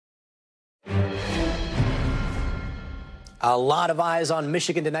A lot of eyes on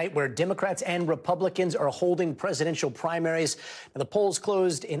Michigan tonight, where Democrats and Republicans are holding presidential primaries. Now, the polls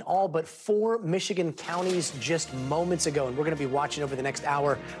closed in all but 4 Michigan counties just moments ago, and we're going to be watching over the next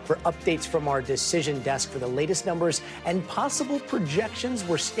hour for updates from our decision desk for the latest numbers and possible projections.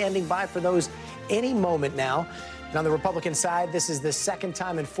 We're standing by for those any moment now. And on the Republican side, this is the second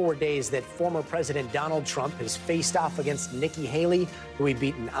time in 4 days that former President Donald Trump has faced off against Nikki Haley, who he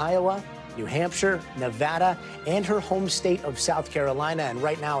beat in Iowa, New Hampshire, Nevada, and her home state of South Carolina. And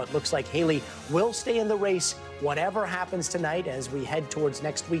right now it looks like Haley will stay in the race, whatever happens tonight, as we head towards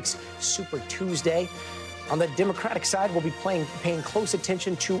next week's Super Tuesday. On the Democratic side, we'll be paying close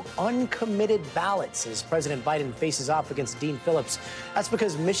attention to uncommitted ballots as President Biden faces off against Dean Phillips. That's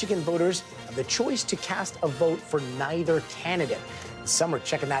because Michigan voters have the choice to cast a vote for neither candidate. Some are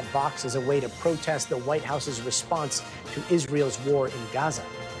checking that box as a way to protest the White House's response to Israel's war in Gaza.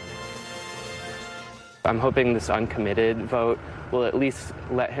 I'm hoping this uncommitted vote will at least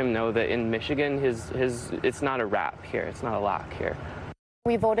let him know that in Michigan, it's not a wrap here. It's not a lock here.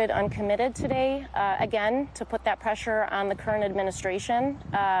 We voted uncommitted today, again, to put that pressure on the current administration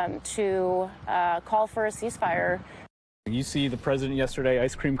to call for a ceasefire. You see the president yesterday,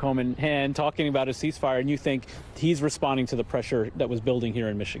 ice cream cone in hand, talking about a ceasefire, and you think he's responding to the pressure that was building here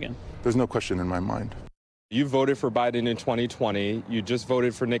in Michigan? There's no question in my mind. You voted for Biden in 2020. You just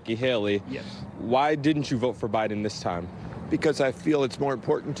voted for Nikki Haley. Yes. Why didn't you vote for Biden this time? Because I feel it's more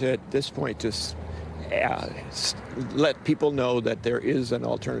important to, at this point, to let people know that there is an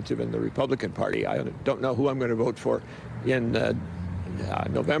alternative in the Republican Party. I don't know who I'm going to vote for in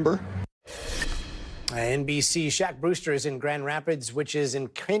November. NBC Shaq Brewster is in Grand Rapids, which is in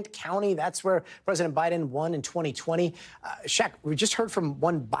Kent County. That's where President Biden won in 2020. Shaq, we just heard from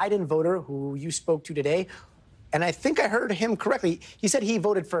one Biden voter who you spoke to today, and I think I heard him correctly. He said he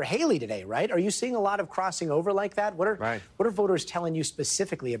voted for Haley today, right? Are you seeing a lot of crossing over like that? What are voters telling you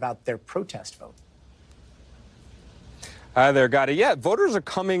specifically about their protest vote? Hi there, Gadi. Yeah, voters are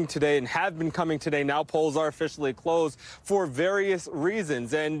coming today and have been coming today. Now polls are officially closed for various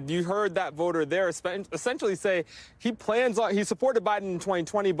reasons. And you heard that voter there essentially say he supported Biden in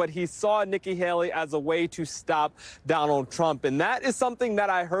 2020, but he saw Nikki Haley as a way to stop Donald Trump. And that is something that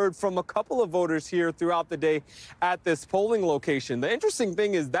I heard from a couple of voters here throughout the day at this polling location. The interesting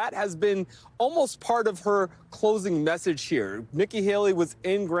thing is that has been almost part of her closing message here. Nikki Haley was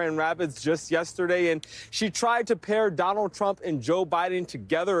in Grand Rapids just yesterday, and she tried to pair Donald Trump and Joe Biden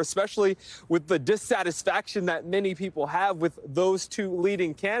together, especially with the dissatisfaction that many people have with those two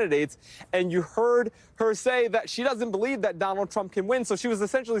leading candidates. And you heard her say that she doesn't believe that Donald Trump can win. So she was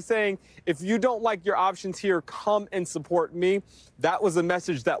essentially saying, if you don't like your options here, come and support me. That was a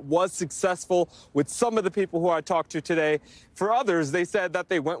message that was successful with some of the people who I talked to today. For others, they said that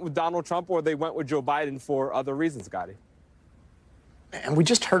they went with Donald Trump or they went with Joe Biden for other reasons, Gadi. And we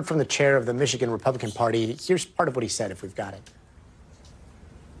just heard from the chair of the Michigan Republican Party. Here's part of what he said, if we've got it.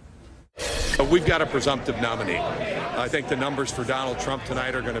 We've got a presumptive nominee. I think the numbers for Donald Trump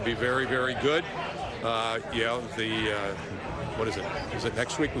tonight are going to be very, very good. What is it? Is it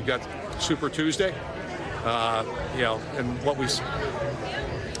next week? We've got Super Tuesday. And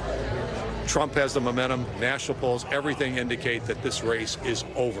Trump has the momentum. National polls, everything indicate that this race is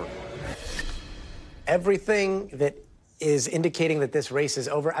over. Everything that is indicating that this race is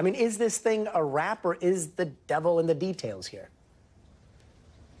over. I mean, is this thing a wrap, or is the devil in the details here?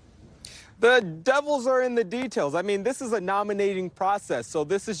 The devils are in the details. I mean, this is a nominating process. So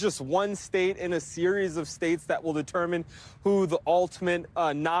this is just one state in a series of states that will determine who the ultimate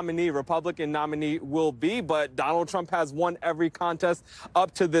nominee, Republican nominee, will be. But Donald Trump has won every contest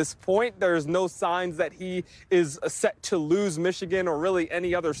up to this point. There's no signs that he is set to lose Michigan or really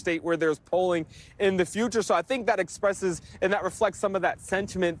any other state where there's polling in the future. So I think that expresses and that reflects some of that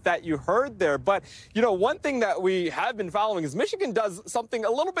sentiment that you heard there. But, you know, one thing that we have been following is Michigan does something a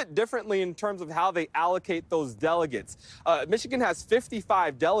little bit differently in terms of how they allocate those delegates. Michigan has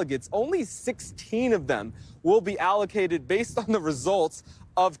 55 delegates. Only 16 of them will be allocated based on the results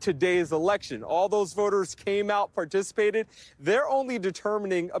of today's election. All those voters came out, participated. They're only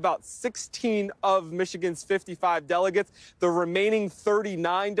determining about 16 of Michigan's 55 delegates. The remaining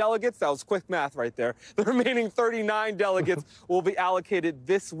 39 delegates, that was quick math right there, the remaining 39 delegates will be allocated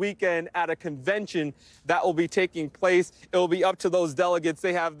this weekend at a convention that will be taking place. It will be up to those delegates.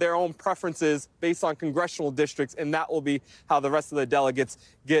 They have their own preferences based on congressional districts, and that will be how the rest of the delegates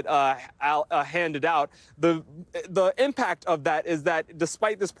get handed out. The impact of that is that despite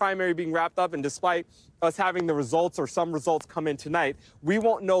this primary being wrapped up and despite us having the results or some results come in tonight, we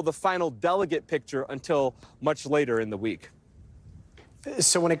won't know the final delegate picture until much later in the week.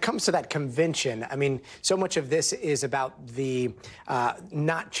 So when it comes to that convention, I mean, so much of this is about the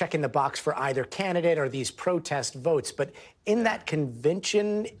not checking the box for either candidate or these protest votes. But in that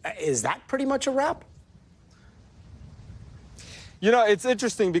convention, is that pretty much a wrap? You know, it's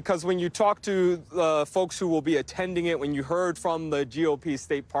interesting because when you talk to folks who will be attending it, when you heard from the GOP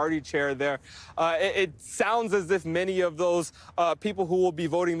state party chair there, it sounds as if many of those people who will be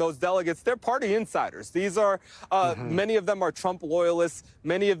voting, those delegates, they're party insiders. These are, many of them are Trump loyalists.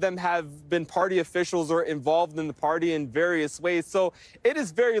 Many of them have been party officials or involved in the party in various ways. So it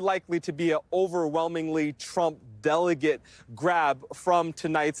is very likely to be an overwhelmingly Trump delegate grab from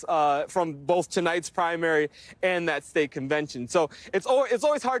tonight's from both tonight's primary and that state convention. So it's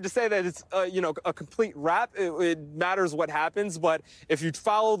always hard to say that it's you know, a complete wrap. It matters what happens, but if you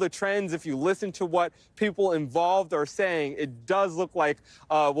follow the trends, if you listen to what people involved are saying, it does look like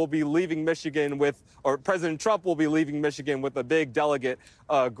we'll be leaving Michigan with, or President Trump will be leaving Michigan with a big delegate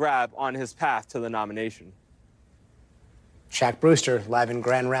grab on his path to the nomination. Shaq Brewster, live in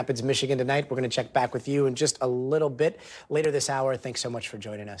Grand Rapids, Michigan tonight. We're going to check back with you in just a little bit later this hour. Thanks so much for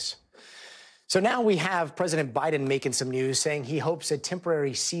joining us. So now we have President Biden making some news, saying he hopes a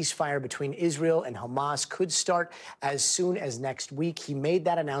temporary ceasefire between Israel and Hamas could start as soon as next week. He made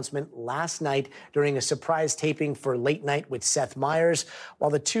that announcement last night during a surprise taping for Late Night with Seth Meyers,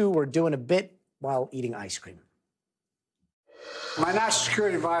 while the two were doing a bit while eating ice cream. My national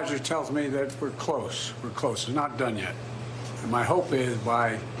security advisor tells me that we're close. We're close. It's not done yet. And my hope is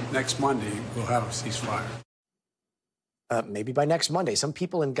by next Monday, we'll have a ceasefire. Maybe by next Monday. Some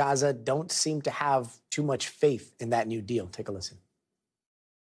people in Gaza don't seem to have too much faith in that new deal. Take a listen.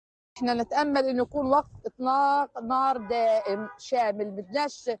 احنا نتأمل انه يكون وقت اطلاق نار دائم شامل،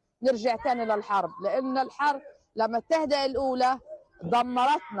 بدناش نرجع تاني للحرب، لأن الحرب لما تهدأ الأولى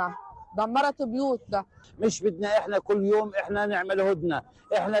دمرت بيوتنا. مش بدنا احنا كل يوم احنا نعمل هدنة،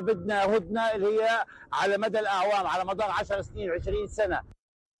 احنا بدنا هدنة اللي هي على مدى الأعوام، على مدار 10 سنين 20 سنة.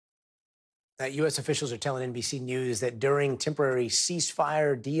 U.S. officials are telling NBC News that during temporary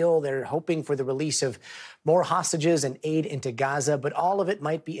ceasefire deal, they're hoping for the release of more hostages and aid into Gaza, but all of it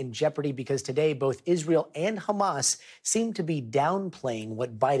might be in jeopardy because today both Israel and Hamas seem to be downplaying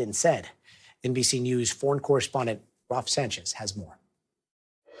what Biden said. NBC News foreign correspondent Ralph Sanchez has more.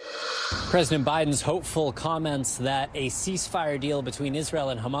 President Biden's hopeful comments that a ceasefire deal between Israel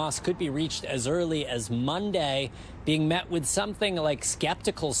and Hamas could be reached as early as Monday, being met with something like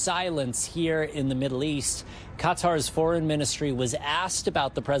skeptical silence here in the Middle East. Qatar's foreign ministry was asked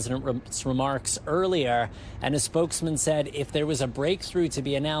about the president's remarks earlier, and a spokesman said, if there was a breakthrough to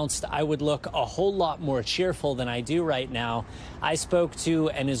be announced, I would look a whole lot more cheerful than I do right now. I spoke to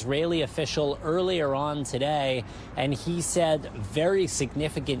an Israeli official earlier on today, and he said very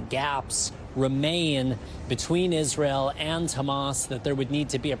significant gaps remain between Israel and Hamas, that there would need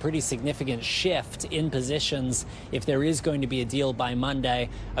to be a pretty significant shift in positions if there is going to be a deal by Monday.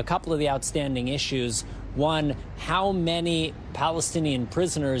 A couple of the outstanding issues. One, how many Palestinian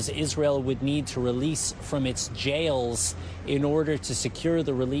prisoners Israel would need to release from its jails in order to secure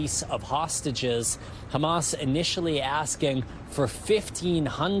the release of hostages. Hamas initially asking for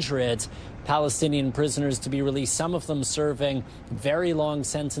 1,500 Palestinian prisoners to be released, some of them serving very long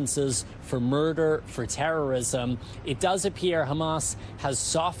sentences for murder, for terrorism. It does appear Hamas has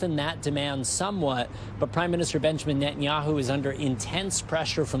softened that demand somewhat, but Prime Minister Benjamin Netanyahu is under intense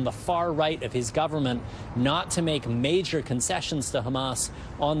pressure from the far right of his government not to make major concessions to Hamas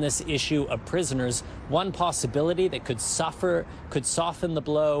on this issue of prisoners. One possibility that could soften the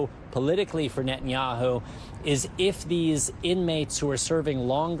blow politically for Netanyahu is if these inmates who are serving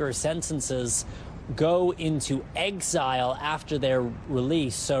longer sentences go into exile after their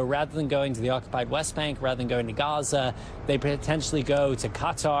release. So rather than going to the occupied West Bank, rather than going to Gaza, they potentially go to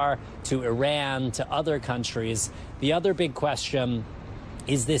Qatar, to Iran, to other countries. The other big question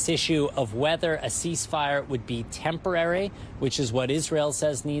is this issue of whether a ceasefire would be temporary, which is what Israel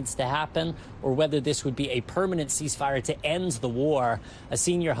says needs to happen, or whether this would be a permanent ceasefire to end the war. A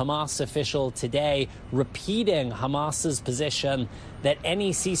senior Hamas official today repeating Hamas's position that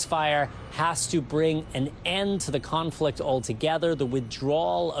any ceasefire has to bring an end to the conflict altogether, the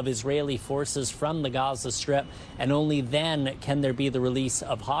withdrawal of Israeli forces from the Gaza Strip, and only then can there be the release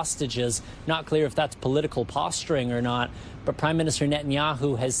of hostages. Not clear if that's political posturing or not, but Prime Minister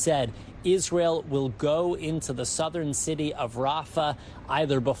Netanyahu has said Israel will go into the southern city of Rafah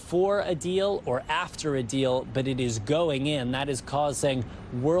either before a deal or after a deal, but it is going in. That is causing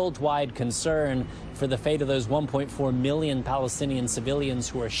worldwide concern for the fate of those 1.4 million Palestinian civilians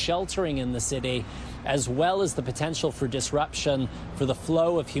who are sheltering in the city, as well as the potential for disruption for the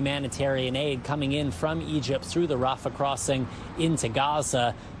flow of humanitarian aid coming in from Egypt through the Rafah crossing into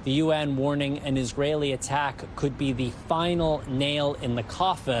Gaza. The UN warning an Israeli attack could be the final nail in the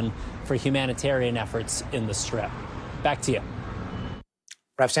coffin for humanitarian efforts in the Strip. Back to you.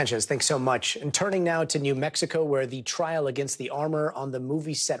 Raf Sanchez, thanks so much. And turning now to New Mexico, where the trial against the armor on the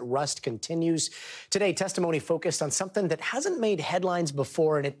movie set Rust continues. Today, testimony focused on something that hasn't made headlines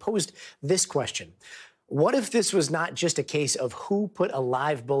before, and it posed this question. What if this was not just a case of who put a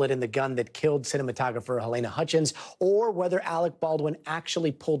live bullet in the gun that killed cinematographer Halyna Hutchins, or whether Alec Baldwin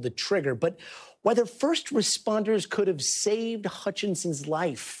actually pulled the trigger, but whether first responders could have saved Hutchinson's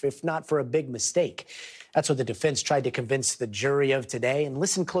life, if not for a big mistake? That's what the defense tried to convince the jury of today. And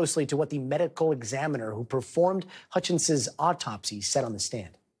listen closely to what the medical examiner who performed Hutchinson's autopsy said on the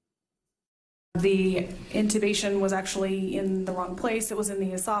stand. The intubation was actually in the wrong place. It was in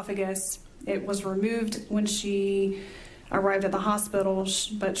the esophagus. It was removed when she arrived at the hospital,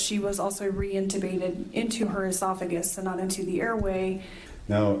 but she was also re-intubated into her esophagus and not into the airway.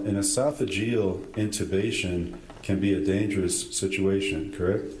 Now, an esophageal intubation can be a dangerous situation,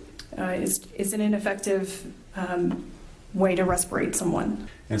 correct? It's an ineffective way to respirate someone.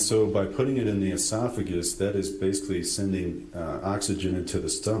 And so by putting it in the esophagus, that is basically sending oxygen into the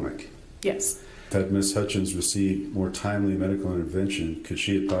stomach. Yes. Had Ms. Hutchins received more timely medical intervention, could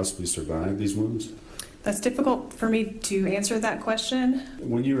she have possibly survived these wounds? That's difficult for me to answer that question.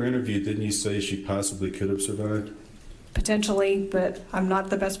 When you were interviewed, didn't you say she possibly could have survived? Potentially, but I'm not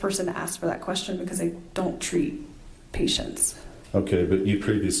the best person to ask for that question because I don't treat patients. Okay, but you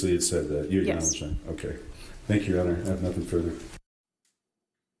previously had said that. You Yes. acknowledge that. Okay. Thank you, Your Honor. I have nothing further.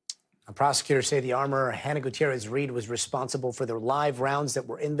 Prosecutors say the armorer, Hannah Gutierrez-Reed, was responsible for the live rounds that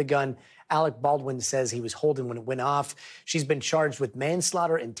were in the gun. Alec Baldwin says he was holding when it went off. She's been charged with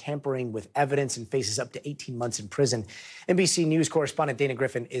manslaughter and tampering with evidence and faces up to 18 months in prison. NBC News correspondent Dana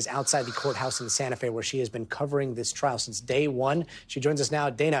Griffin is outside the courthouse in Santa Fe, where she has been covering this trial since day one. She joins us now.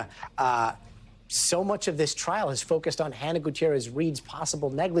 Dana, so much of this trial has focused on Hannah Gutierrez-Reed's possible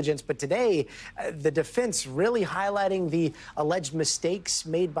negligence, but today, the defense really highlighting the alleged mistakes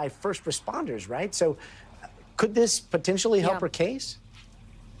made by first responders, right? So could this potentially help her case?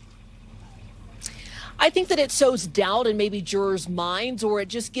 I think that it sows doubt in maybe jurors' minds, or it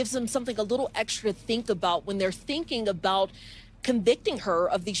just gives them something a little extra to think about when they're thinking about convicting her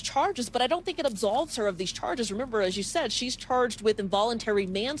of these charges, but I don't think it absolves her of these charges. Remember, as you said, she's charged with involuntary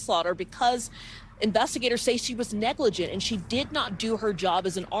manslaughter because investigators say she was negligent and she did not do her job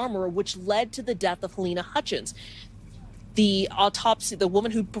as an armorer, which led to the death of Halyna Hutchins. The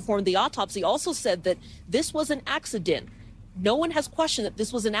woman who performed the autopsy also said that this was an accident. No one has questioned that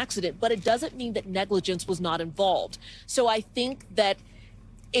this was an accident, but it doesn't mean that negligence was not involved. So I think that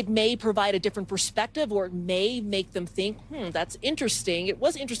it may provide a different perspective, or it may make them think, that's interesting. It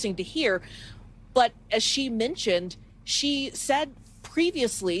was interesting to hear. But as she mentioned, she said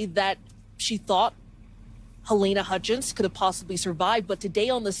previously that she thought Halyna Hutchins could have possibly survived. But today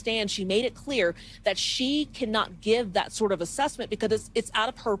on the stand, she made it clear that she cannot give that sort of assessment because it's out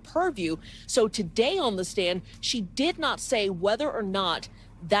of her purview. So today on the stand, she did not say whether or not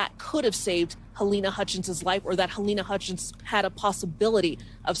that could have saved Halyna Hutchins' life, or that Halyna Hutchins had a possibility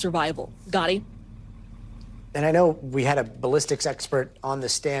of survival. Gadi? And I know we had a ballistics expert on the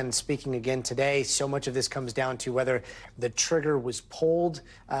stand speaking again today. So much of this comes down to whether the trigger was pulled.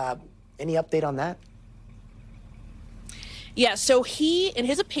 Any update on that? Yeah, so in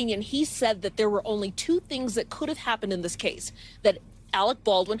his opinion, he said that there were only two things that could have happened in this case. That Alec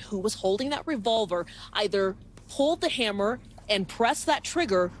Baldwin, who was holding that revolver, either pulled the hammer and pressed that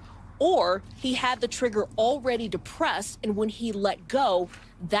trigger, or he had the trigger already depressed, and when he let go,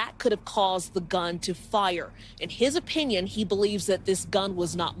 that could have caused the gun to fire. In his opinion, he believes that this gun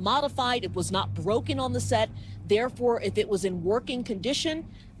was not modified, it was not broken on the set. Therefore, if it was in working condition,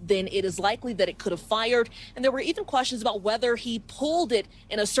 then it is likely that it could have fired. And there were even questions about whether he pulled it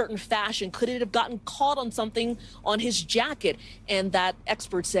in a certain fashion. Could it have gotten caught on something on his jacket? And that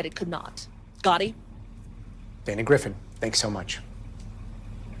expert said it could not. Gadi? Dana Griffin, thanks so much.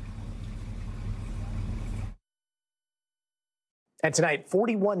 And tonight,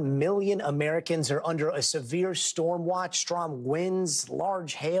 41 million Americans are under a severe storm watch. Strong winds,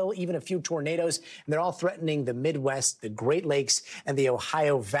 large hail, even a few tornadoes. And they're all threatening the Midwest, the Great Lakes, and the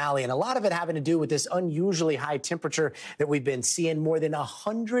Ohio Valley. And a lot of it having to do with this unusually high temperature that we've been seeing. More than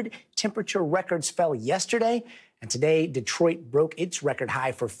 100 temperature records fell yesterday. And today, Detroit broke its record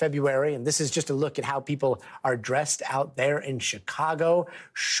high for February. And this is just a look at how people are dressed out there in Chicago.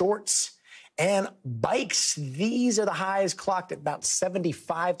 Shorts and bikes. These are the highs, clocked at about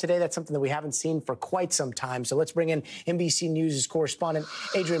 75 today. That's something that we haven't seen for quite some time. So let's bring in NBC News correspondent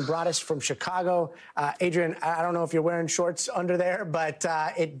Adrian Broadus from Chicago. Adrian, I don't know if you're wearing shorts under there, but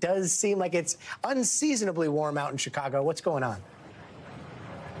it does seem like it's unseasonably warm out in Chicago. What's going on?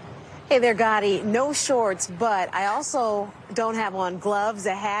 Hey there, Gadi. No shorts, but I also don't have on gloves,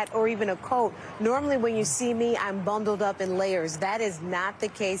 a hat, or even a coat. Normally, when you see me, I'm bundled up in layers. That is not the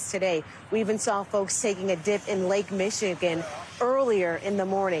case today. We even saw folks taking a dip in Lake Michigan earlier in the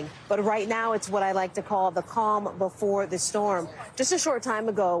morning. But right now, it's what I like to call the calm before the storm. Just a short time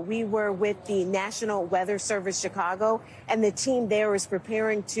ago, we were with the National Weather Service Chicago, and the team there is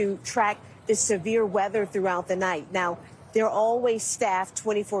preparing to track the severe weather throughout the night. Now, they're always staffed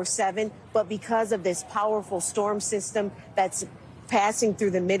 24/7, but because of this powerful storm system that's passing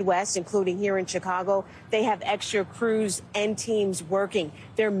through the Midwest, including here in Chicago, they have extra crews and teams working.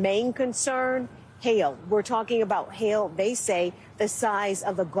 Their main concern, hail. We're talking about hail, they say, the size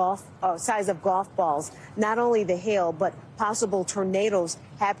of golf balls. Not only the hail, but possible tornadoes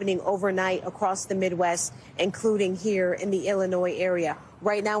happening overnight across the Midwest, including here in the Illinois area.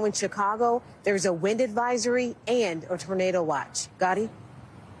 Right now in Chicago, there's a wind advisory and a tornado watch. Gadi?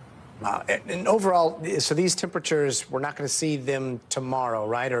 Wow. And overall, so these temperatures, we're not going to see them tomorrow,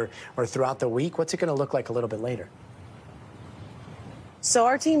 right? Or throughout the week? What's it going to look like a little bit later? So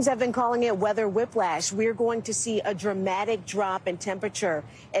our teams have been calling it weather whiplash. We're going to see a dramatic drop in temperature,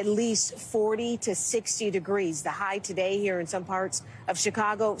 at least 40 to 60 degrees. The high today here in some parts of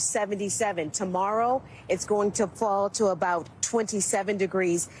Chicago, 77. Tomorrow, it's going to fall to about 27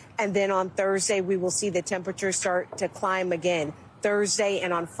 degrees. And then on Thursday, we will see the temperature start to climb again. Thursday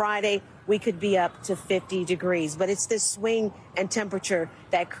and on Friday, we could be up to 50 degrees. But it's this swing in temperature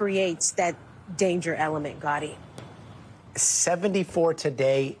that creates that danger element, Gadi. 74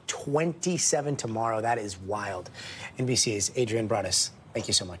 today, 27 tomorrow. That is wild. NBC's Adrian Broadus, thank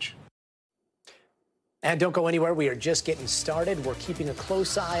you so much. And don't go anywhere. We are just getting started. We're keeping a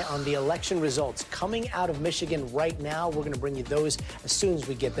close eye on the election results coming out of Michigan right now. We're going to bring you those as soon as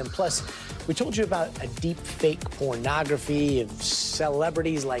we get them. Plus, we told you about a deep fake pornography of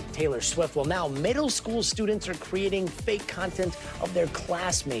celebrities like Taylor Swift. Well, now middle school students are creating fake content of their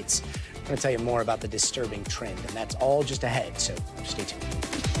classmates. I'm going to tell you more about the disturbing trend, and that's all just ahead, so stay tuned.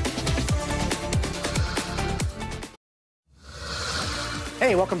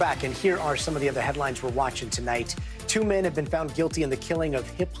 Hey, welcome back, and here are some of the other headlines we're watching tonight. 2 men have been found guilty in the killing of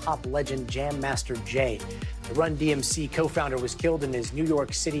hip-hop legend Jam Master Jay. The Run DMC co-founder was killed in his New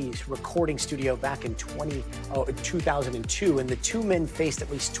York City recording studio back in 2002, and the 2 men faced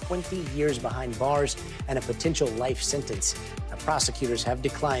at least 20 years behind bars and a potential life sentence. Now, prosecutors have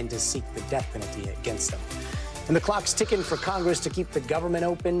declined to seek the death penalty against them. And the clock's ticking for Congress to keep the government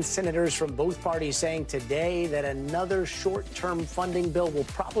open. Senators from both parties saying today that another short-term funding bill will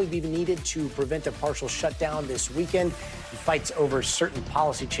probably be needed to prevent a partial shutdown this weekend. And fights over certain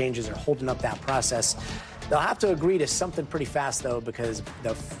policy changes are holding up that process. They'll have to agree to something pretty fast, though, because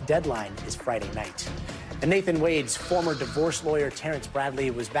the deadline is Friday night. And Nathan Wade's former divorce lawyer, Terrence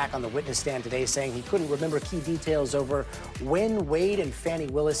Bradley, was back on the witness stand today saying he couldn't remember key details over when Wade and Fani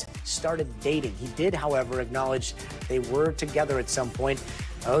Willis started dating. He did, however, acknowledge they were together at some point.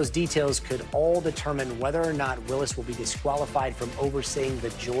 Now, those details could all determine whether or not Willis will be disqualified from overseeing the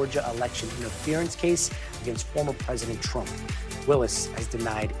Georgia election interference case against former President Trump. Willis has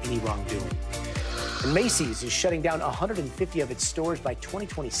denied any wrongdoing. And Macy's is shutting down 150 of its stores by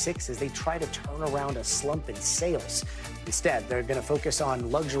 2026 as they try to turn around a slump in sales. Instead, they're going to focus on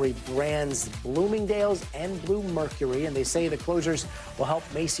luxury brands Bloomingdale's and Bluemercury, and they say the closures will help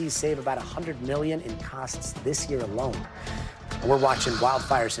Macy's save about $100 million in costs this year alone. And we're watching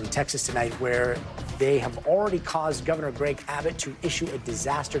wildfires in Texas tonight where they have already caused Governor Greg Abbott to issue a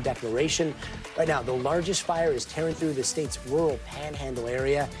disaster declaration. Right now, the largest fire is tearing through the state's rural panhandle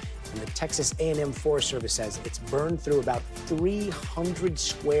area. And the Texas A&M Forest Service says it's burned through about 300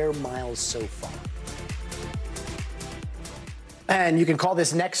 square miles so far. And you can call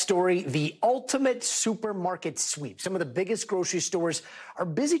this next story the ultimate supermarket sweep. Some of the biggest grocery stores are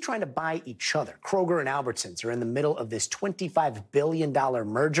busy trying to buy each other. Kroger and Albertsons are in the middle of this $25 billion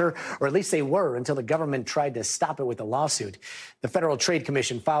merger, or at least they were until the government tried to stop it with a lawsuit. The Federal Trade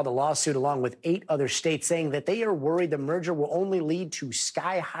Commission filed a lawsuit along with 8 other states saying that they are worried the merger will only lead to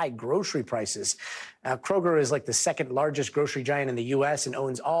sky-high grocery prices. Kroger is like the second largest grocery giant in the U.S. and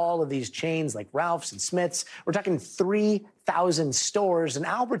owns all of these chains like Ralph's and Smith's. We're talking 3,000 stores, and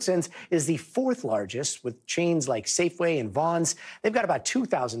Albertsons is the 4th largest with chains like Safeway and Vons. They've got about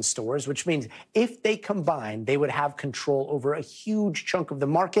 2,000 stores, which means if they combine, they would have control over a huge chunk of the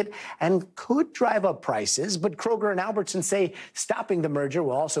market and could drive up prices. But Kroger and Albertsons say stopping the merger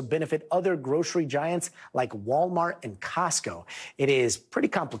will also benefit other grocery giants like Walmart and Costco. It is pretty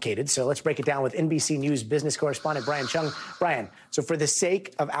complicated, so let's break it down with NBC News business correspondent Brian Chung. Brian, so for the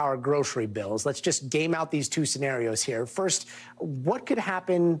sake of our grocery bills, let's just game out these 2 scenarios here. First, what could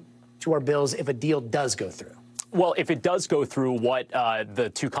happen to our bills if a deal does go through? Well, if it does go through, what the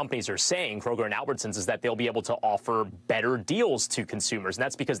 2 companies are saying, Kroger and Albertsons, is that they'll be able to offer better deals to consumers. And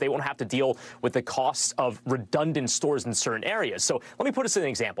that's because they won't have to deal with the costs of redundant stores in certain areas. So let me put this as an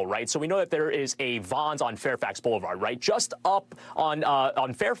example, right? So we know that there is a Vons on Fairfax Boulevard, right? Just up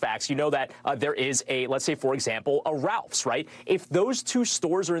on Fairfax, you know that there is a, let's say, for example, a Ralph's, right? If those 2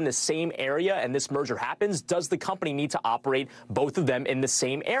 stores are in the same area and this merger happens, does the company need to operate both of them in the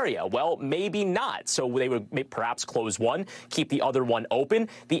same area? Well, maybe not. So they would perhaps close one, keep the other one open.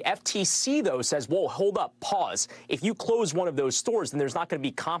 The FTC, though, says, whoa, hold up, pause. If you close one of those stores, then there's not going to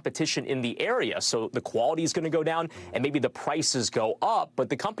be competition in the area. So the quality is going to go down and maybe the prices go up. But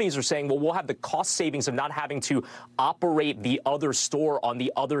the companies are saying, well, we'll have the cost savings of not having to operate the other store on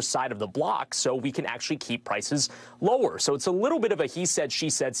the other side of the block, so we can actually keep prices lower. So it's a little bit of a he said,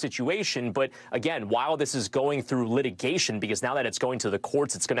 she said situation. But again, while this is going through litigation, because now that it's going to the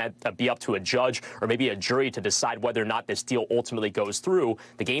courts, it's going to be up to a judge or maybe a jury to decide whether or not this deal ultimately goes through.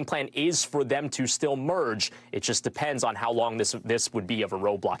 The game plan is for them to still merge. It just depends on how long this would be of a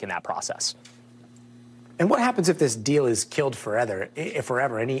roadblock in that process. And what happens if this deal is killed forever?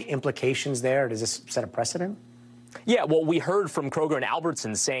 Any implications there? Does this set a precedent? Yeah, well, we heard from Kroger and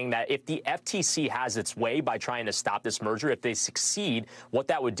Albertsons saying that if the FTC has its way by trying to stop this merger, if they succeed, what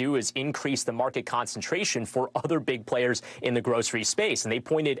that would do is increase the market concentration for other big players in the grocery space. And they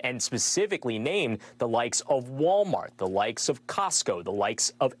pointed and specifically named the likes of Walmart, the likes of Costco, the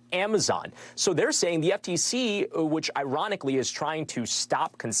likes of Amazon. So they're saying the FTC, which ironically is trying to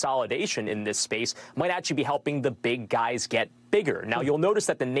stop consolidation in this space, might actually be helping the big guys get bigger. Now, you'll notice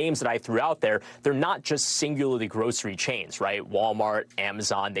that the names that I threw out there, they're not just singularly grocery chains, right? Walmart,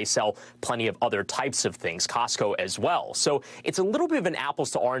 Amazon, they sell plenty of other types of things, Costco as well. So it's a little bit of an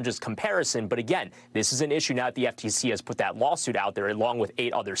apples to oranges comparison. But again, this is an issue now that the FTC has put that lawsuit out there along with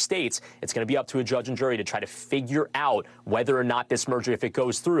 8 other states. It's going to be up to a judge and jury to try to figure out whether or not this merger, if it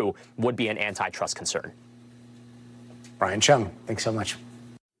goes through, would be an antitrust concern. Brian Chung, thanks so much.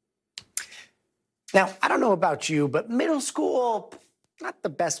 Now, I don't know about you, but middle school, not the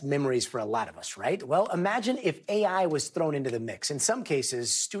best memories for a lot of us, right? Well, imagine if AI was thrown into the mix. In some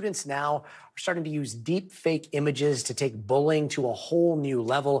cases, students now are starting to use deep fake images to take bullying to a whole new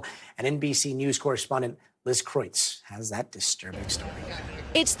level. And NBC News correspondent Liz Kreutz has that disturbing story.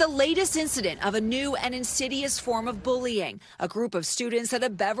 It's the latest incident of a new and insidious form of bullying. A group of students at a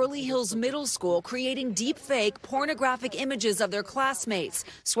Beverly Hills middle school creating deep-fake pornographic images of their classmates,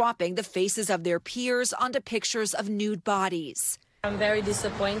 swapping the faces of their peers onto pictures of nude bodies. I'm very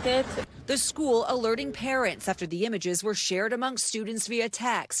disappointed. The school alerting parents after the images were shared among students via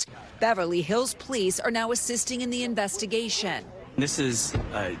text. Beverly Hills police are now assisting in the investigation. This is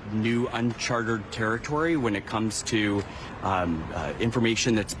new uncharted territory when it comes to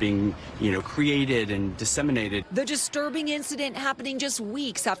information that's being, created and disseminated. The disturbing incident happening just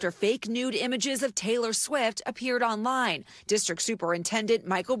weeks after fake nude images of Taylor Swift appeared online. District Superintendent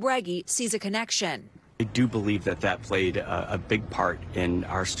Michael Breggy sees a connection. I do believe that played a big part in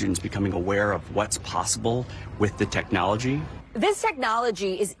our students becoming aware of what's possible with the technology. This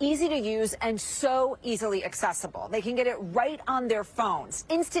technology is easy to use and so easily accessible. They can get it right on their phones,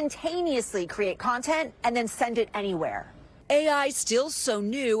 instantaneously create content, and then send it anywhere. AI still so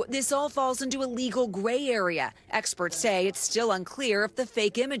new, this all falls into a legal gray area. Experts say it's still unclear if the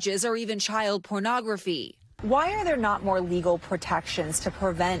fake images are even child pornography. Why are there not more legal protections to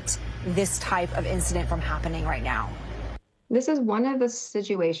prevent this type of incident from happening right now? This is one of the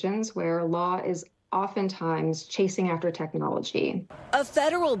situations where law is oftentimes chasing after technology. A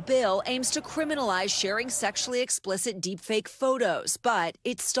federal bill aims to criminalize sharing sexually explicit deepfake photos, but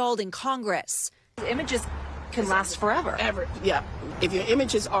it stalled in Congress. Images can last forever. Yeah. If your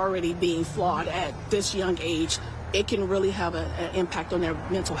image is already being flawed at this young age, it can really have an impact on their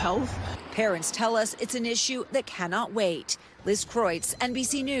mental health. Parents tell us it's an issue that cannot wait. Liz Kreutz,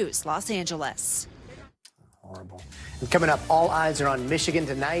 NBC News, Los Angeles. Horrible. And coming up, all eyes are on Michigan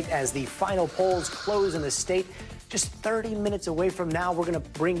tonight as the final polls close in the state. Just 30 minutes away from now, we're going to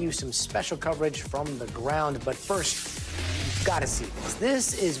bring you some special coverage from the ground. But first, you've got to see this.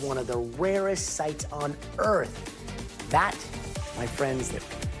 This is one of the rarest sights on Earth. That, my friends,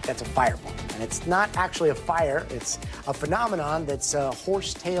 that's a fireball. And it's not actually a fire. It's a phenomenon that's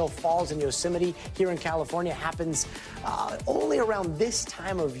Horsetail Falls in Yosemite here in California. Happens only around this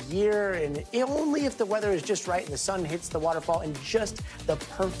time of year, and only if the weather is just right and the sun hits the waterfall in just the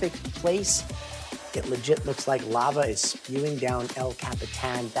perfect place. It legit looks like lava is spewing down El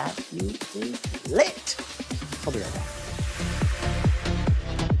Capitan. That view is lit. I'll be right back.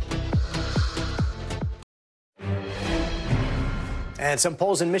 And some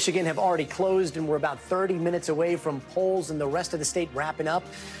polls in Michigan have already closed, and we're about 30 minutes away from polls in the rest of the state wrapping up.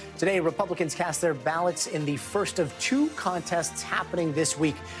 Today, Republicans cast their ballots in the first of two contests happening this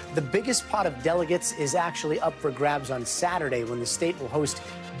week. The biggest pot of delegates is actually up for grabs on Saturday, when the state will host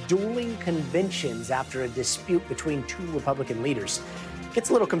dueling conventions after a dispute between two Republican leaders. It gets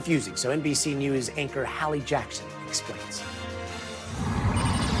a little confusing, so NBC News anchor Hallie Jackson explains.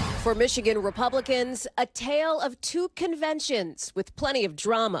 For Michigan Republicans, a tale of two conventions with plenty of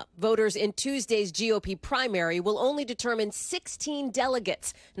drama. Voters in Tuesday's GOP primary will only determine 16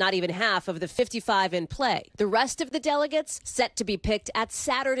 delegates, not even half of the 55 in play. The rest of the delegates set to be picked at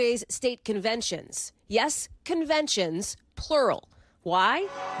Saturday's state conventions. Yes, conventions, plural. Why?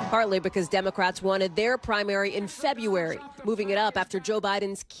 Partly because Democrats wanted their primary in February, moving it up after Joe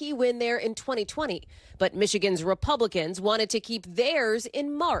Biden's key win there in 2020. But Michigan's Republicans wanted to keep theirs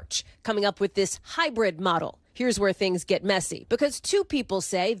in March, coming up with this hybrid model. Here's where things get messy, because two people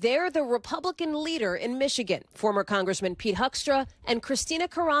say they're the Republican leader in Michigan. Former Congressman Pete Huckstra and Christina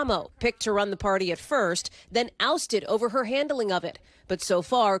Caramo, picked to run the party at first, then ousted over her handling of it. But so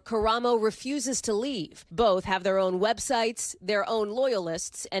far, Caramo refuses to leave. Both have their own websites, their own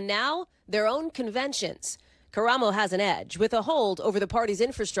loyalists, and now their own conventions. Caramo has an edge with a hold over the party's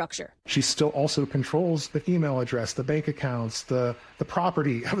infrastructure. She still also controls the email address, the bank accounts, the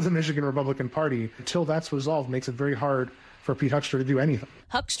property of the Michigan Republican Party. Until that's resolved, makes it very hard for Pete Huckstra to do anything.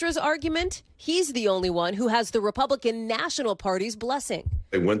 Huckstra's argument? He's the only one who has the Republican National Party's blessing.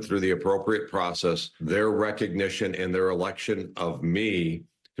 They went through the appropriate process. Their recognition and their election of me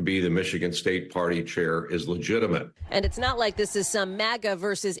to be the Michigan State Party chair is legitimate. And it's not like this is some MAGA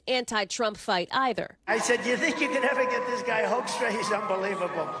versus anti-Trump fight either. I said, you think you could ever get this guy Hoekstra? He's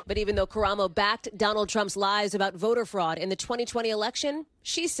unbelievable. But even though Caramo backed Donald Trump's lies about voter fraud in the 2020 election,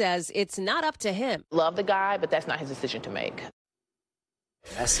 she says it's not up to him. Love the guy, but that's not his decision to make.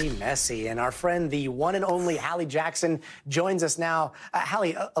 Messy. And our friend, the one and only Hallie Jackson, joins us now.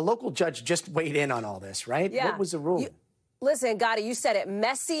 Hallie, a local judge just weighed in on all this, right? Yeah. What was the ruling? Listen, Gadi, you said it.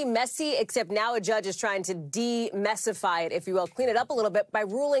 Messy, except now a judge is trying to demessify it, if you will, clean it up a little bit by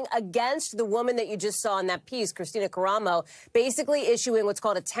ruling against the woman that you just saw in that piece, Christina Caramo, basically issuing what's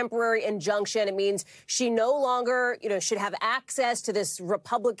called a temporary injunction. It means she no longer, should have access to this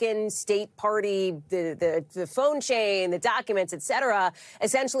Republican state party, the phone chain, the documents, et cetera,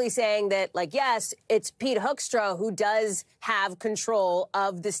 essentially saying that, yes, it's Pete Huckstra who does have control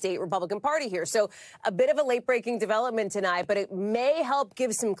of the state Republican Party here. So a bit of a late-breaking development tonight, but it may help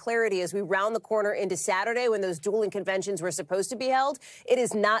give some clarity as we round the corner into Saturday when those dueling conventions were supposed to be held. It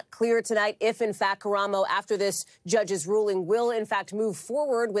is not clear tonight if, in fact, Caramo, after this judge's ruling, will, in fact, move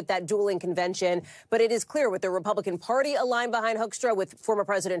forward with that dueling convention. But it is clear with the Republican Party aligned behind Huckstra, with former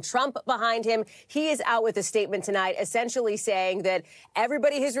President Trump behind him, he is out with a statement tonight essentially saying that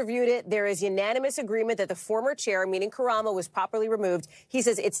everybody has reviewed it. There is unanimous agreement that the former chair, meaning Caramo, was properly removed. He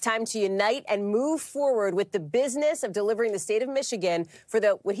says it's time to unite and move forward with the business of delivering the state of Michigan for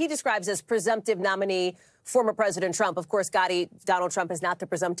what he describes as presumptive nominee, former President Trump. Of course, Gadi, Donald Trump is not the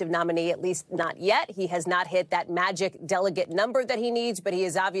presumptive nominee, at least not yet. He has not hit that magic delegate number that he needs, but he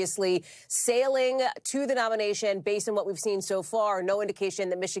is obviously sailing to the nomination based on what we've seen so far. No indication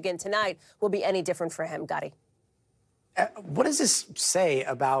that Michigan tonight will be any different for him, Gadi. What does this say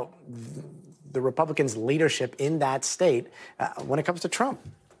about the Republicans' leadership in that state when it comes to Trump?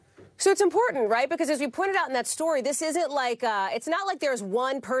 So it's important, right? Because as we pointed out in that story, this isn't like, it's not like there's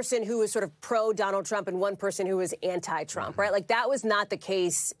one person who is sort of pro-Donald Trump and one person who is anti-Trump, right? Like that was not the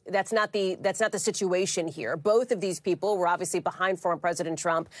case. That's not the situation here. Both of these people were obviously behind former President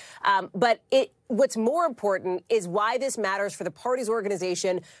Trump. But what's more important is why this matters for the party's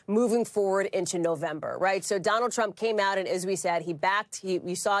organization moving forward into November, right? So Donald Trump came out and, as we said,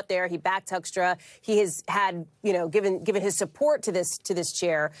 you saw it there, he backed Huckstra. He has had, given his support to this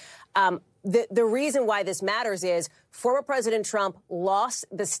chair. The reason why this matters is former President Trump lost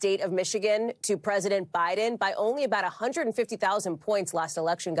the state of Michigan to President Biden by only about 150,000 points last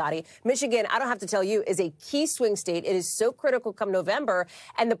election, Gadi. Michigan, I don't have to tell you, is a key swing state. It is so critical come November.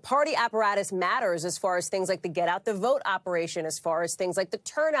 And the party apparatus matters as far as things like the get out the vote operation, as far as things like the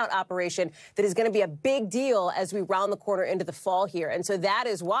turnout operation that is going to be a big deal as we round the corner into the fall here. And so that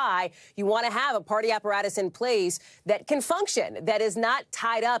is why you want to have a party apparatus in place that can function, that is not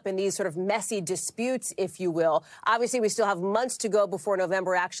tied up in these sort of messy disputes, if you will. Obviously, we still have months to go before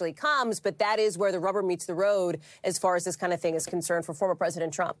November actually comes, but that is where the rubber meets the road as far as this kind of thing is concerned for former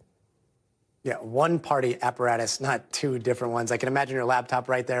President Trump. Yeah, one party apparatus, not two different ones. I can imagine your laptop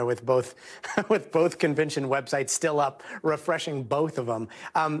right there with both convention websites still up, refreshing both of them.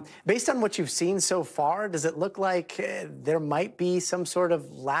 Based on what you've seen so far, does it look like there might be some sort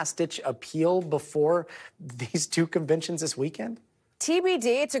of last-ditch appeal before these two conventions this weekend?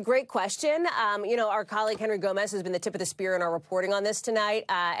 TBD. It's a great question. Our colleague Henry Gomez has been the tip of the spear in our reporting on this tonight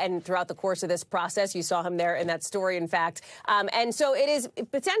and throughout the course of this process. You saw him there in that story, in fact. And so it is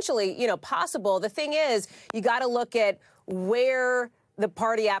potentially, possible. The thing is, you got to look at where the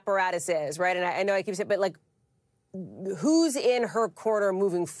party apparatus is, right? And I know I keep saying, but like, who's in her corner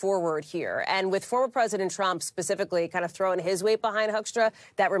moving forward here? And with former President Trump specifically kind of throwing his weight behind Huckstra,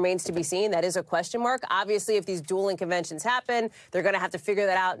 that remains to be seen. That is a question mark. Obviously, if these dueling conventions happen, they're going to have to figure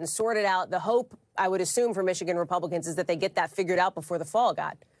that out and sort it out. The hope, I would assume, for Michigan Republicans is that they get that figured out before the fall,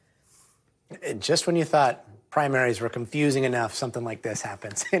 God. Just when you thought primaries were confusing enough, something like this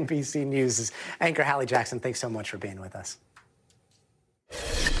happens. NBC News' anchor Hallie Jackson, thanks so much for being with us.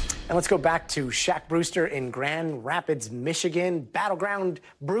 And let's go back to Shaq Brewster in Grand Rapids, Michigan. Battleground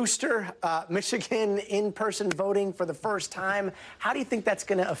Brewster, Michigan, in-person voting for the first time. How do you think that's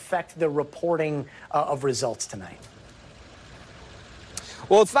going to affect the reporting of results tonight?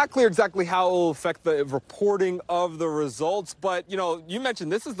 Well, it's not clear exactly how it will affect the reporting of the results. But, you mentioned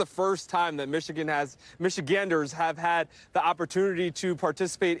this is the first time that Michiganders have had the opportunity to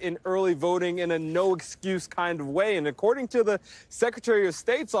participate in early voting in a no-excuse kind of way. And according to the Secretary of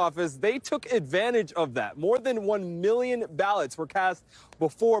State's office, they took advantage of that. More than 1 million ballots were cast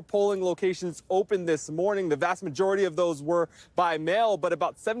before polling locations opened this morning. The vast majority of those were by mail, but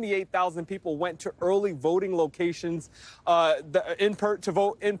about 78,000 people went to early voting locations to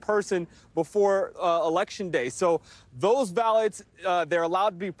vote in person before Election Day. So those ballots, they're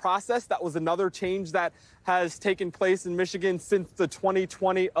allowed to be processed. That was another change that has taken place in Michigan since the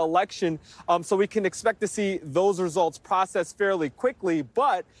 2020 election. So we can expect to see those results processed fairly quickly.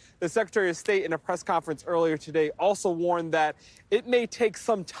 But the Secretary of State in a press conference earlier today also warned that it may take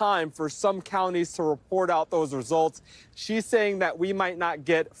some time for some counties to report out those results. She's saying that we might not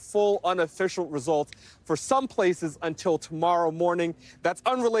get full unofficial results for some places until tomorrow morning. That's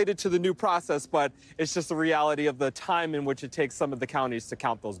unrelated to the new process, but it's just the reality of the time in which it takes some of the counties to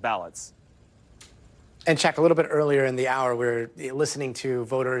count those ballots. And Chuck, a little bit earlier in the hour, we were listening to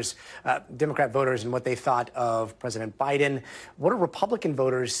voters, Democrat voters, and what they thought of President Biden. What are Republican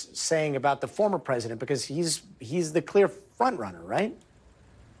voters saying about the former president? Because he's the clear front runner, right?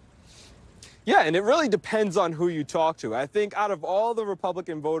 Yeah, and it really depends on who you talk to. I think out of all the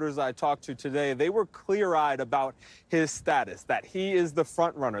Republican voters I talked to today, they were clear-eyed about his status, that he is the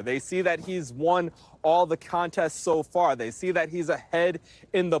front runner. They see that he's won all the contests so far. They see that he's ahead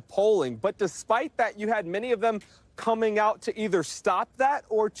in the polling. But despite that, you had many of them coming out to either stop that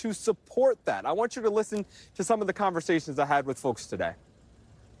or to support that. I want you to listen to some of the conversations I had with folks today.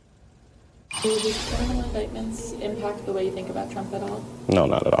 Do these criminal indictments impact the way you think about Trump at all? No,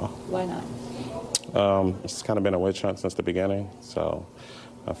 not at all. Why not? It's kind of been a witch hunt since the beginning, so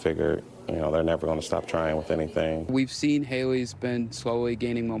I figured, they're never going to stop trying with anything. We've seen Haley's been slowly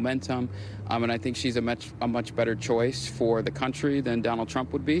gaining momentum, and I think she's a much better choice for the country than Donald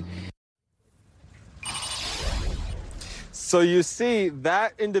Trump would be. So you see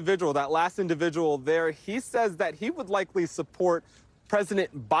that individual, that last individual there, he says that he would likely support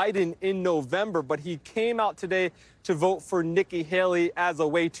President Biden in November, but he came out today to vote for Nikki Haley as a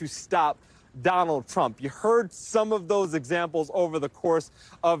way to stop Donald Trump. You heard some of those examples over the course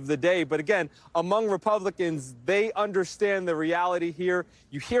of the day. But again, among Republicans, they understand the reality here.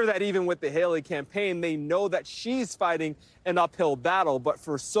 You hear that even with the Haley campaign. They know that she's fighting an uphill battle. But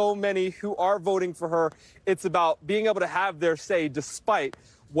for so many who are voting for her, it's about being able to have their say despite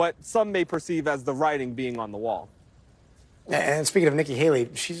what some may perceive as the writing being on the wall. And speaking of Nikki Haley,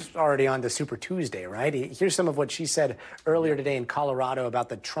 she's already on to Super Tuesday, right? Here's some of what she said earlier today in Colorado about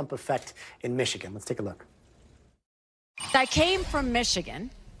the Trump effect in Michigan. Let's take a look. I came from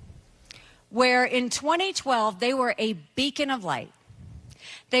Michigan, where in 2012 they were a beacon of light.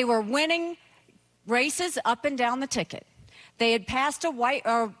 They were winning races up and down the ticket. They had passed a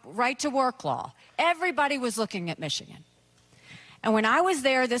right-to-work law. Everybody was looking at Michigan. And when I was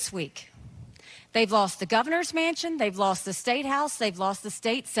there this week, they've lost the governor's mansion, they've lost the state house, they've lost the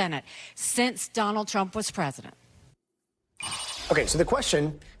state senate since Donald Trump was president. Okay, so the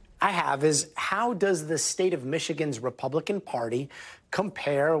question I have is, how does the state of Michigan's Republican Party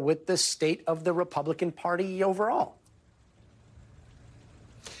compare with the state of the Republican Party overall?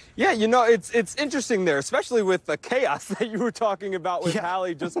 Yeah, you know, it's interesting there, especially with the chaos that you were talking about with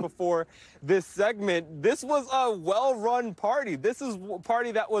Hallie just before this segment. This was a well-run party. This is a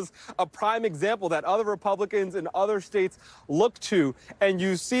party that was a prime example that other Republicans in other states look to. And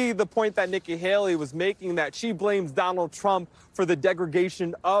you see the point that Nikki Haley was making, that she blames Donald Trump for the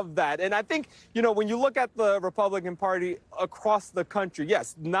degradation of that. And I think, you know, when you look at the Republican Party across the country,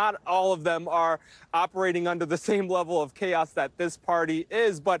 yes, not all of them are operating under the same level of chaos that this party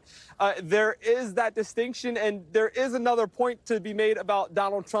is, but there is that distinction, and there is another point to be made about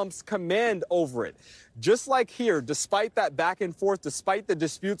Donald Trump's command over it. Just like here, despite that back and forth, despite the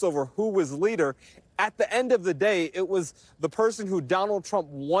disputes over who was leader, at the end of the day, it was the person who Donald Trump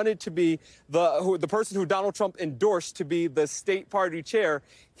wanted to be, the person who Donald Trump endorsed to be the state party chair.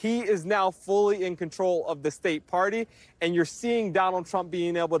 He is now fully in control of the state party, and you're seeing Donald Trump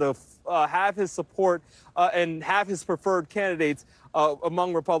being able to have his support and have his preferred candidates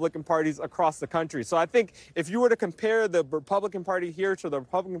among Republican parties across the country. So I think if you were to compare the Republican Party here to the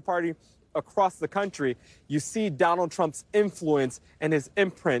Republican Party across the country, you see Donald Trump's influence and his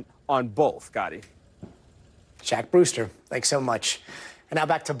imprint on both, Gadi. Jack Brewster, thanks so much. And now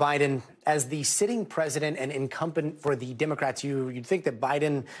back to Biden. As the sitting president and incumbent for the Democrats, you'd think that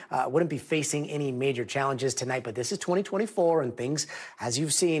Biden wouldn't be facing any major challenges tonight, but this is 2024 and things, as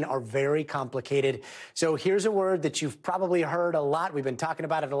you've seen, are very complicated. So here's a word that you've probably heard a lot. We've been talking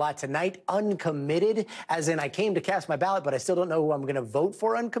about it a lot tonight: uncommitted, as in I came to cast my ballot, but I still don't know who I'm going to vote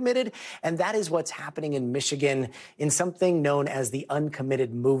for uncommitted. And that is what's happening in Michigan in something known as the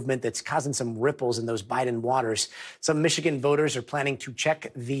uncommitted movement that's causing some ripples in those Biden waters. Some Michigan voters are planning to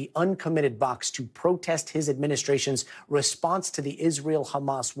check the uncommitted box to protest his administration's response to the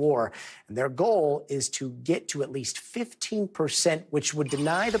Israel-Hamas war. And their goal is to get to at least 15%, which would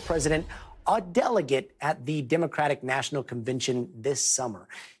deny the president a delegate at the Democratic National Convention this summer.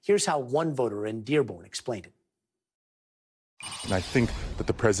 Here's how one voter in Dearborn explained it. And I think that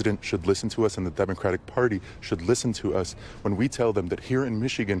the president should listen to us, and the Democratic Party should listen to us when we tell them that here in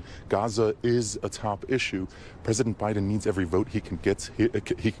Michigan, Gaza is a top issue. President Biden needs every vote he can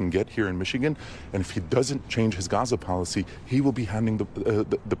get here in Michigan, and if he doesn't change his Gaza policy, he will be handing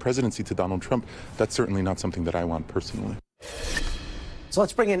the presidency to Donald Trump. That's certainly not something that I want personally. So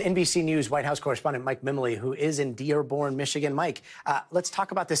let's bring in NBC News White House correspondent Mike Mimley, who is in Dearborn, Michigan. Mike, let's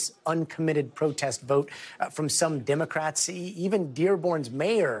talk about this uncommitted protest vote from some Democrats. Even Dearborn's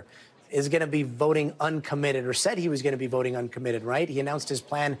mayor is going to be voting uncommitted, or said he was going to be voting uncommitted, right? He announced his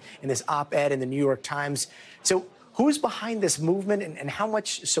plan in this op-ed in the New York Times. So who's behind this movement, and how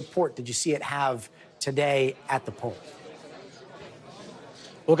much support did you see it have today at the polls?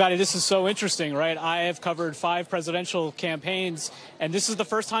 Well, Gadi, this is so interesting, right? I have covered 5 presidential campaigns, and this is the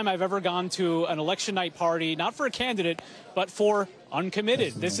first time I've ever gone to an election night party, not for a candidate, but for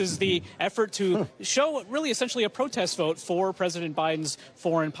uncommitted. This is the effort to show really essentially a protest vote for President Biden's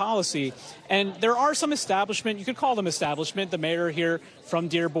foreign policy. And there are some establishment, you could call them establishment, the mayor here from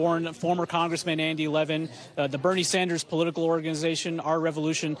Dearborn, former Congressman Andy Levin, the Bernie Sanders political organization, Our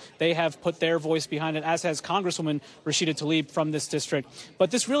Revolution, they have put their voice behind it, as has Congresswoman Rashida Tlaib from this district.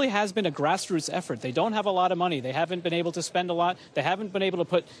 But this really has been a grassroots effort. They don't have a lot of money. They haven't been able to spend a lot. They haven't been able to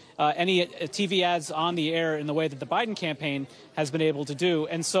put any TV ads on the air in the way that the Biden campaign has been able to do.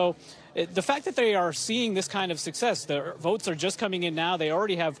 And so the fact that they are seeing this kind of success, the votes are just coming in now. They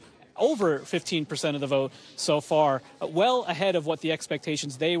already have over 15% of the vote so far, well ahead of what the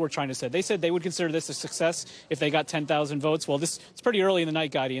expectations they were trying to set. They said they would consider this a success if they got 10,000 votes. Well, it's pretty early in the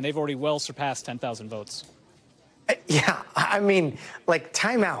night, Gadi, and they've already well surpassed 10,000 votes. Yeah, I mean, like,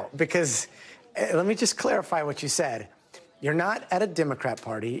 time out, because let me just clarify what you said. You're not at a Democrat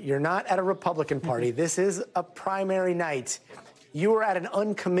party. You're not at a Republican party. This is a primary night. You were at an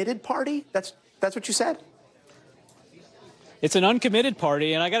uncommitted party? That's what you said? It's an uncommitted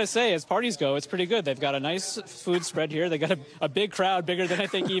party, and I got to say, as parties go, it's pretty good. They've got a nice food spread here. They got a big crowd, bigger than I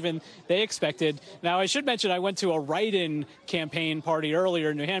think even they expected. Now, I should mention I went to a write-in campaign party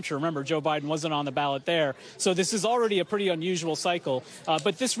earlier in New Hampshire. Remember, Joe Biden wasn't on the ballot there. So this is already a pretty unusual cycle.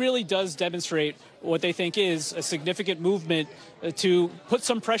 But this really does demonstrate what they think is a significant movement to put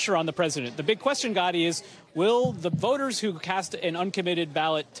some pressure on the president. The big question, Gadi, is will the voters who cast an uncommitted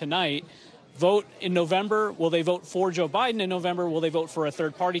ballot tonight vote in November? Will they vote for Joe Biden in November? Will they vote for a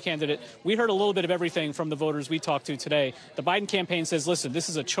third-party candidate? We heard a little bit of everything from the voters we talked to today. The Biden campaign says, listen, this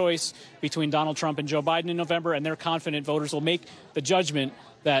is a choice between Donald Trump and Joe Biden in November, and they're confident voters will make the judgment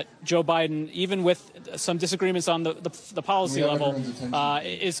that Joe Biden, even with some disagreements on the policy level,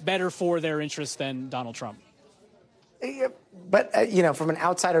 is better for their interests than Donald Trump. But, from an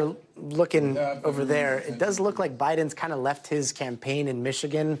outsider looking over there, it does look like Biden's kind of left his campaign in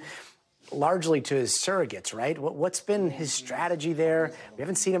Michigan largely to his surrogates, right? What's been his strategy there? We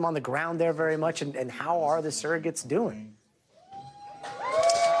haven't seen him on the ground there very much. And how are the surrogates doing?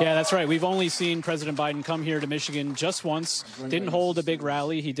 Yeah, that's right. We've only seen President Biden come here to Michigan just once. Didn't hold a big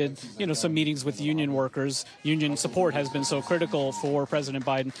rally. He did, some meetings with union workers. Union support has been so critical for President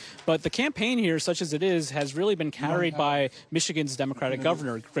Biden. But the campaign here, such as it is, has really been carried by Michigan's Democratic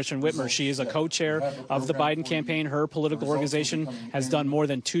governor, Gretchen Whitmer. She is a co-chair of the Biden campaign. Her political organization has done more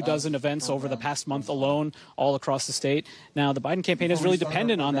than 24 events over the past month alone, all across the state. Now, the Biden campaign is really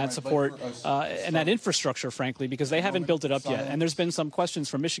dependent on that support and that infrastructure, frankly, because they haven't built it up yet. And there's been some questions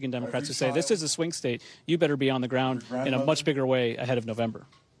from Michigan Democrats who say this is a swing state. You better be on the ground in a much bigger way ahead of November.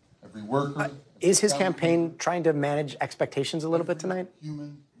 Is his campaign trying to manage expectations a little bit tonight?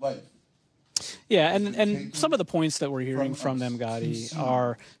 Yeah, and some of the points that we're hearing from them, Gadi,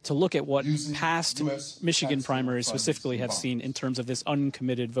 are to look at what past Michigan primaries specifically have seen in terms of this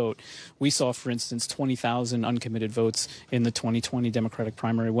uncommitted vote. We saw, for instance, 20,000 uncommitted votes in the 2020 Democratic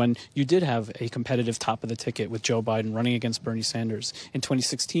primary when you did have a competitive top of the ticket with Joe Biden running against Bernie Sanders. In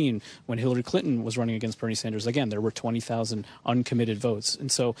 2016, when Hillary Clinton was running against Bernie Sanders, again, there were 20,000 uncommitted votes.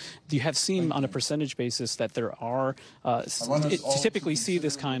 And so you have seen on a percentage basis that there are, typically see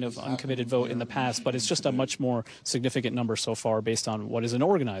this kind of uncommitted vote in the past, but it's just a much more significant number so far based on what is an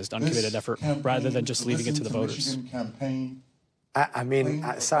organized, uncommitted effort rather than just leaving it to the voters.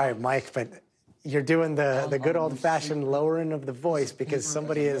 Sorry, Mike, but you're doing the good old-fashioned lowering of the voice because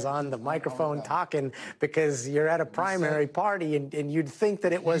somebody is on the microphone talking because you're at a primary party and you'd think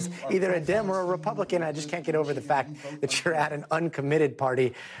that it was either a Dem or a Republican. I just can't get over the fact that you're at an uncommitted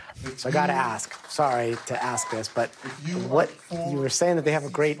party. So I got to ask, sorry to ask this, but what you were saying that they have a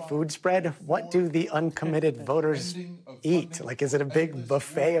great food spread. What do the uncommitted voters eat? Like, is it a big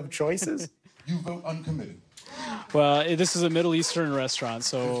buffet of choices? You vote uncommitted. Well, this is a Middle Eastern restaurant,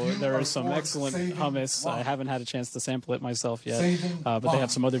 so there is some excellent hummus. I haven't had a chance to sample it myself yet, but they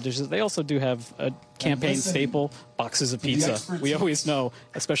have some other dishes. They also do have a campaign staple, boxes of pizza. We always know,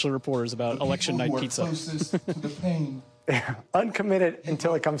 especially reporters, about election night pizza. Uncommitted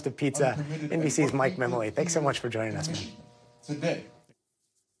until it comes to pizza. NBC's Mike Memoli. Thanks so much for joining us, man. Today.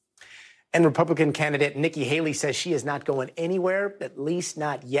 And Republican candidate Nikki Haley says she is not going anywhere, at least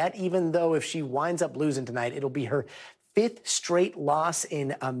not yet, even though if she winds up losing tonight, it'll be her 5th straight loss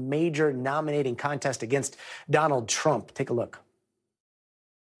in a major nominating contest against Donald Trump. Take a look.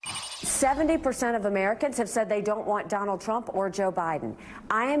 70% of Americans have said they don't want Donald Trump or Joe Biden.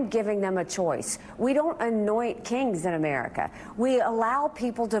 I am giving them a choice. We don't anoint kings in America. We allow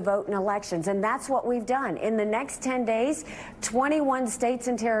people to vote in elections, and that's what we've done. In the next 10 days, 21 states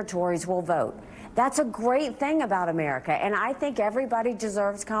and territories will vote. That's a great thing about America, and I think everybody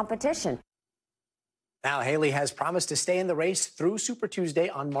deserves competition. Now, Haley has promised to stay in the race through Super Tuesday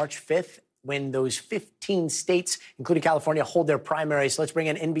on March 5th. When those 15 states, including California, hold their primaries. So let's bring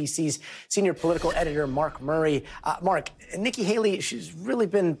in NBC's senior political editor, Mark Murray. Mark, Nikki Haley, she's really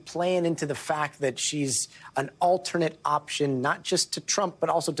been playing into the fact that she's an alternate option, not just to Trump,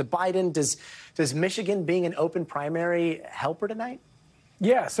 but also to Biden. Does Michigan being an open primary help her tonight?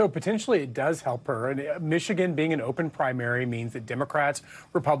 Yeah, so potentially it does help her. And Michigan being an open primary means that Democrats,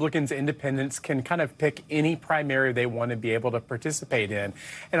 Republicans, independents can kind of pick any primary they want to be able to participate in.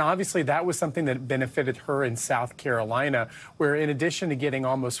 And obviously that was something that benefited her in South Carolina, where in addition to getting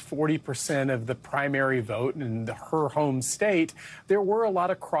almost 40% of the primary vote in her home state, there were a lot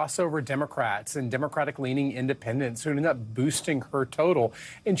of crossover Democrats and Democratic-leaning independents who ended up boosting her total.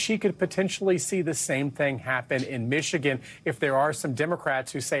 And she could potentially see the same thing happen in Michigan if there are some Democrats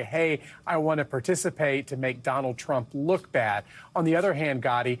Democrats who say, hey, I want to participate to make Donald Trump look bad. On the other hand,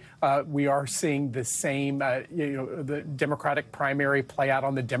 Gadi, we are seeing the same, the Democratic primary play out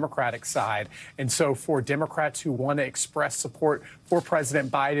on the Democratic side. And so for Democrats who want to express support for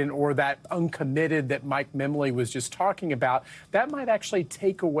President Biden, or that uncommitted that Mike Memley was just talking about, that might actually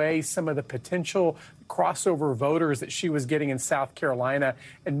take away some of the potential crossover voters that she was getting in South Carolina,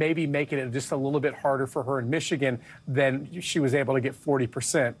 and maybe making it just a little bit harder for her in Michigan than she was able to get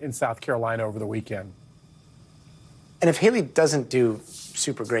 40% in South Carolina over the weekend. And if Haley doesn't do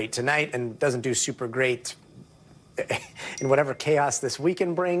super great tonight and doesn't do super great in whatever chaos this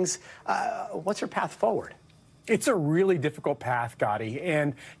weekend brings, what's her path forward? It's a really difficult path, Gadi.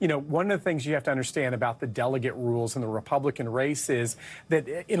 And, one of the things you have to understand about the delegate rules in the Republican race is that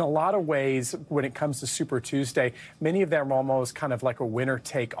in a lot of ways, when it comes to Super Tuesday, many of them are almost kind of like a winner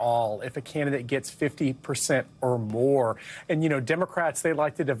take all. If a candidate gets 50% or more, and, Democrats, they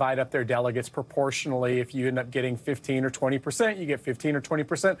like to divide up their delegates proportionally. If you end up getting 15 or 20%, you get 15 or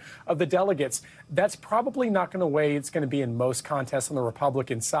 20% of the delegates. That's probably not going to weigh. It's going to be in most contests on the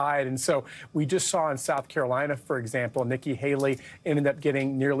Republican side. And so we just saw in South Carolina, for example, Nikki Haley ended up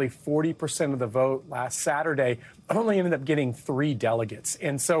getting nearly 40% of the vote last Saturday, only ended up getting 3 delegates.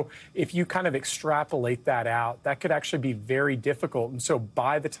 And so if you kind of extrapolate that out, that could actually be very difficult. And so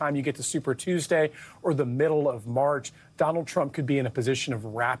by the time you get to Super Tuesday or the middle of March, Donald Trump could be in a position of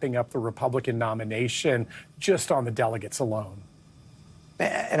wrapping up the Republican nomination just on the delegates alone.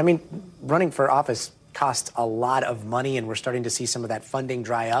 And I mean, running for office costs a lot of money, and we're starting to see some of that funding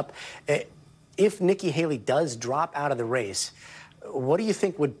dry up. If Nikki Haley does drop out of the race, what do you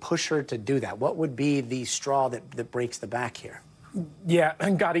think would push her to do that? What would be the straw that breaks the back here? Yeah,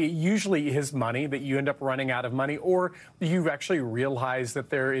 and Gadi, usually is money, that you end up running out of money, or you actually realize that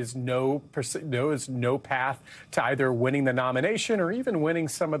there is no path to either winning the nomination or even winning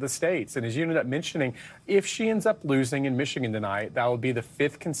some of the states. And as you ended up mentioning, if she ends up losing in Michigan tonight, that would be the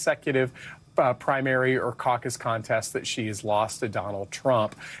 5th consecutive primary or caucus contest that she has lost to Donald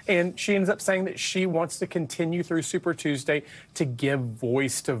Trump. And she ends up saying that she wants to continue through Super Tuesday to give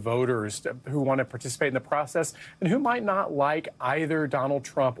voice to voters who want to participate in the process and who might not like either Donald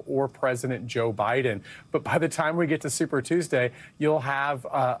Trump or President Joe Biden. But by the time we get to Super Tuesday, you'll have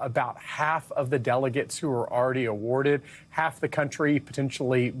about half of the delegates who are already awarded, half the country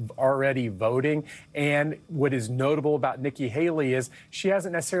potentially already voting. And what is notable about Nikki Haley is she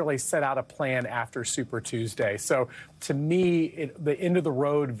hasn't necessarily set out a plan after Super Tuesday. So to me, the end of the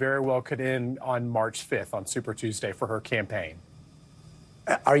road very well could end on March 5th on Super Tuesday for her campaign.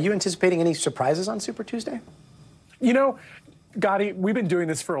 Are you anticipating any surprises on Super Tuesday? Gadi, we've been doing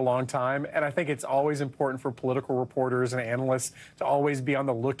this for a long time, and I think it's always important for political reporters and analysts to always be on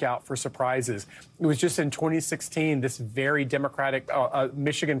the lookout for surprises. It was just in 2016, this very Democratic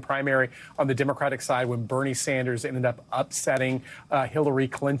Michigan primary on the Democratic side, when Bernie Sanders ended up upsetting Hillary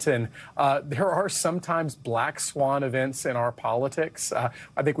Clinton. There are sometimes black swan events in our politics.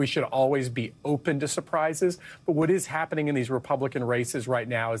 I think we should always be open to surprises. But what is happening in these Republican races right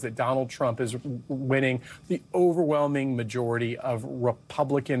now is that Donald Trump is winning the overwhelming majority of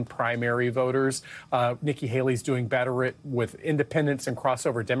Republican primary voters. Nikki Haley's doing better with independents and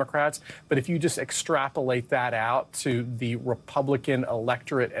crossover Democrats. But if you just extrapolate that out to the Republican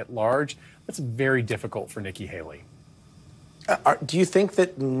electorate at large, that's very difficult for Nikki Haley. Do you think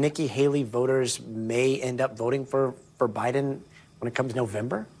that Nikki Haley voters may end up voting for Biden when it comes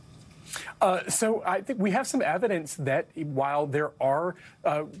November? So I think we have some evidence that while there are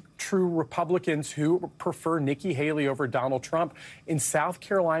true Republicans who prefer Nikki Haley over Donald Trump, in South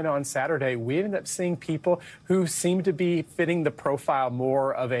Carolina on Saturday, we ended up seeing people who seem to be fitting the profile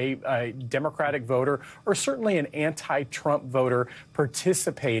more of a Democratic voter, or certainly an anti-Trump voter,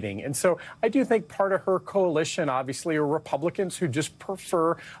 participating. And so I do think part of her coalition, obviously, are Republicans who just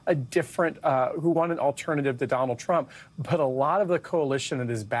prefer a different, who want an alternative to Donald Trump. But a lot of the coalition that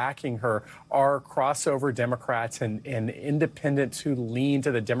is backing her are crossover Democrats and independents who lean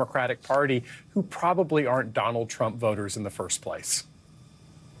to the Democratic Party, who probably aren't Donald Trump voters in the first place.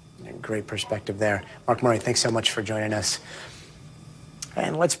 Great perspective there. Mark Murray, thanks so much for joining us.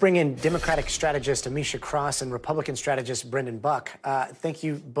 And let's bring in Democratic strategist Amisha Cross and Republican strategist Brendan Buck. Thank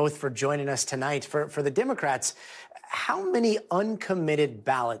you both for joining us tonight. For the Democrats, how many uncommitted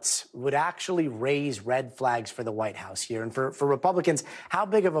ballots would actually raise red flags for the White House here? And for Republicans, how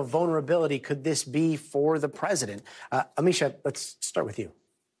big of a vulnerability could this be for the president? Amisha, let's start with you.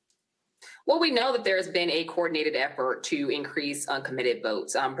 Well, we know that there's been a coordinated effort to increase uncommitted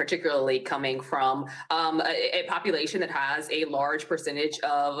votes, particularly coming from a population that has a large percentage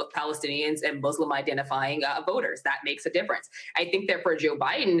of Palestinians and Muslim identifying voters. That makes a difference. I think that for Joe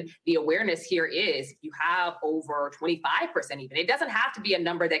Biden, the awareness here is you have over 25% even. It doesn't have to be a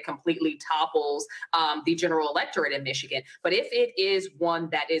number that completely topples the general electorate in Michigan. But if it is one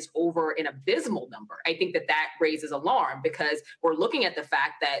that is over an abysmal number, I think that that raises alarm, because we're looking at the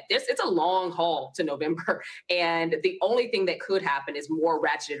fact that it's a long haul to November. And the only thing that could happen is more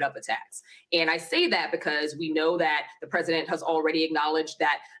ratcheted up attacks. And I say that because we know that the president has already acknowledged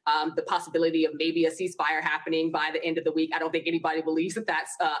that the possibility of maybe a ceasefire happening by the end of the week. I don't think anybody believes that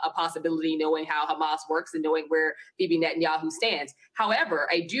that's a possibility, knowing how Hamas works and knowing where Bibi Netanyahu stands. However,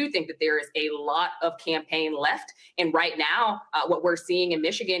 I do think that there is a lot of campaign left. And right now, what we're seeing in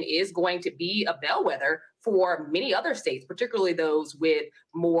Michigan is going to be a bellwether for many other states, particularly those with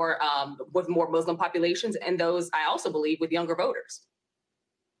more Muslim populations, and those, I also believe, with younger voters.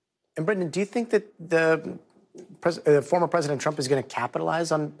 And Brendan, do you think that the former President Trump is going to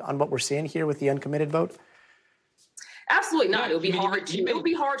capitalize on what we're seeing here with the uncommitted vote? Absolutely not. It would be hard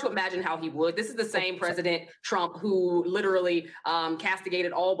to imagine how he would. This is the same President Trump who literally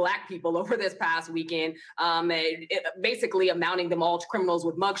castigated all Black people over this past weekend, basically amounting them all to criminals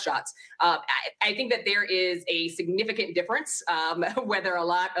with mugshots. I think that there is a significant difference, whether a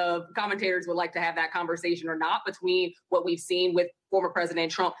lot of commentators would like to have that conversation or not, between what we've seen with former President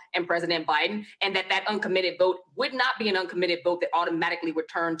Trump and President Biden, and that uncommitted vote would not be an uncommitted vote that automatically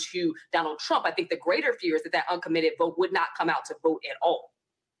returned to Donald Trump. I think the greater fear is that uncommitted vote would not come out to vote at all.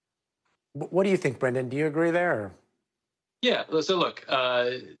 What do you think, Brendan? Do you agree there? Yeah, so look,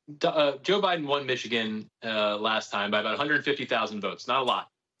 Joe Biden won Michigan last time by about 150,000 votes, not a lot.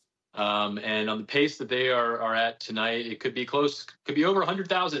 And on the pace that they are at tonight, it could be close, could be over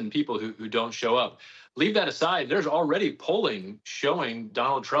 100,000 people who don't show up. Leave that aside, there's already polling showing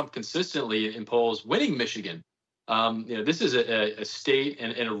Donald Trump consistently in polls winning Michigan. This is a state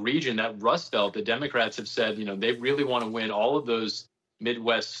and a region, that Rust Belt, the Democrats have said, they really want to win all of those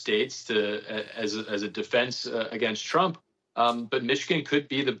Midwest states as a defense against Trump. But Michigan could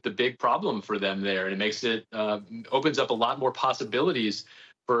be the big problem for them there. And it makes it opens up a lot more possibilities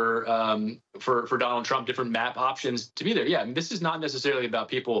for Donald Trump, different map options to be there. Yeah, this is not necessarily about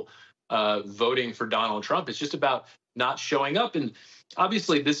people voting for Donald Trump. It's just about not showing up. And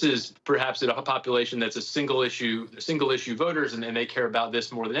obviously, this is perhaps a population that's a single issue voters, and they care about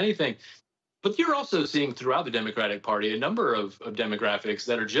this more than anything. But you're also seeing throughout the Democratic Party a number of demographics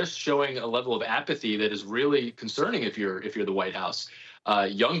that are just showing a level of apathy that is really concerning if you're the White House.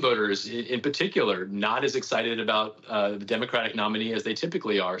 Young voters in particular, not as excited about the Democratic nominee as they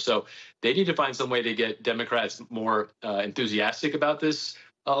typically are. So they need to find some way to get Democrats more enthusiastic about this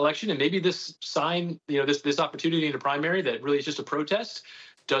election. And maybe this sign, this opportunity in a primary that really is just a protest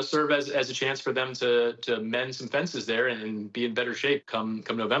does serve as a chance for them to mend some fences there and be in better shape come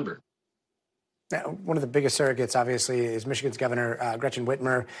November. Now, one of the biggest surrogates, obviously, is Michigan's Governor Gretchen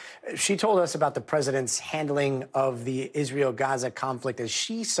Whitmer. She told us about the president's handling of the Israel-Gaza conflict as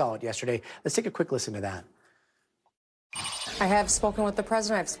she saw it yesterday. Let's take a quick listen to that. I have spoken with the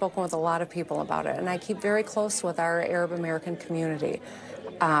president. I've spoken with a lot of people about it, and I keep very close with our Arab American community.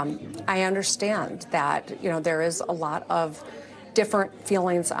 I understand that, there is a lot of different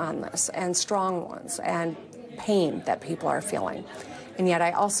feelings on this, and strong ones, and pain that people are feeling. And yet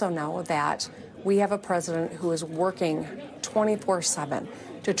I also know that we have a president who is working 24/7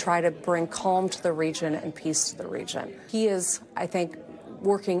 to try to bring calm to the region and peace to the region. He is, I think,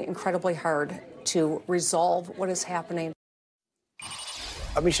 working incredibly hard to resolve what is happening.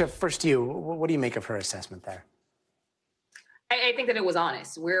 Amisha, first to you, what do you make of her assessment there? I think that it was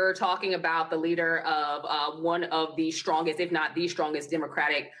honest. We're talking about the leader of one of the strongest, if not the strongest,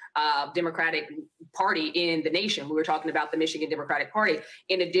 Democratic Party in the nation. We were talking about the Michigan Democratic Party.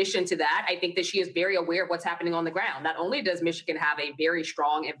 In addition to that, I think that she is very aware of what's happening on the ground. Not only does Michigan have a very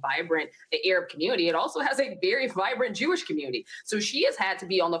strong and vibrant Arab community, it also has a very vibrant Jewish community. So she has had to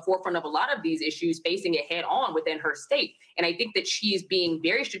be on the forefront of a lot of these issues, facing it head on within her state. And I think that she's being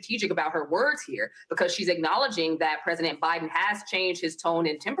very strategic about her words here, because she's acknowledging that President Biden has changed his tone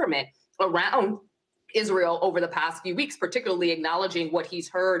and temperament around Israel over the past few weeks, particularly acknowledging what he's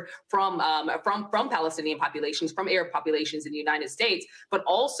heard from Palestinian populations, from Arab populations in the United States, but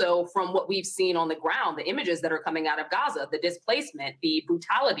also from what we've seen on the ground, the images that are coming out of Gaza, the displacement, the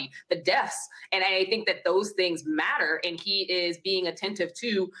brutality, the deaths. And I think that those things matter, and he is being attentive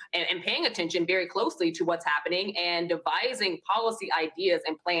to and paying attention very closely to what's happening and devising policy ideas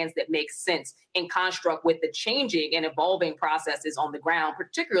and plans that make sense in construct with the changing and evolving processes on the ground,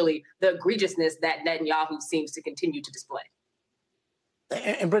 particularly the egregiousness that Netanyahu seems to continue to display.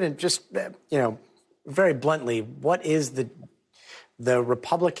 And Brendan, just, very bluntly, what is the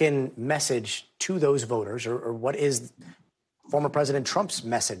Republican message to those voters, or what is former President Trump's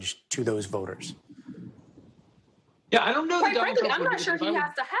message to those voters? Yeah, I don't know. Quite frankly, I'm not sure he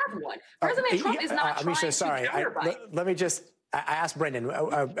has to have one. President Trump is not trying Amisha, sorry. to counterbuy. Let me just, I asked Brendan.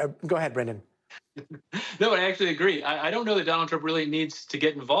 Go ahead, Brendan. No, I actually agree. I don't know that Donald Trump really needs to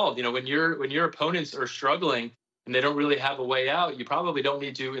get involved. When your opponents are struggling and they don't really have a way out, you probably don't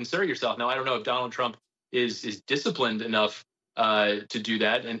need to insert yourself. Now, I don't know if Donald Trump is disciplined enough to do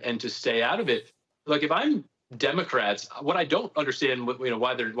that and to stay out of it. Look, if I'm Democrats, what I don't understand,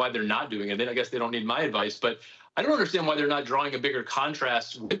 why they're not doing it. I guess they don't need my advice, but I don't understand why they're not drawing a bigger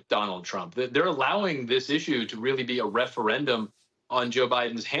contrast with Donald Trump. They're allowing this issue to really be a referendum on Joe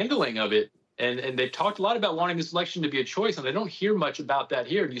Biden's handling of it. And they've talked a lot about wanting this election to be a choice, and I don't hear much about that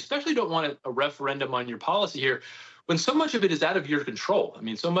here. You especially don't want a referendum on your policy here when so much of it is out of your control. I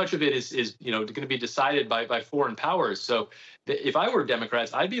mean, so much of it is going to be decided by foreign powers. So if I were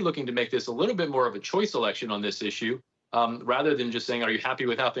Democrats, I'd be looking to make this a little bit more of a choice election on this issue, rather than just saying, are you happy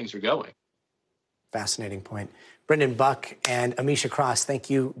with how things are going? Fascinating point. Brendan Buck and Amisha Cross, thank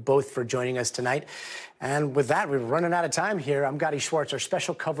you both for joining us tonight. And with that, we're running out of time here. I'm Gadi Schwartz. Our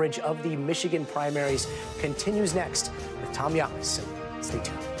special coverage of the Michigan primaries continues next with Tom Yamas. So stay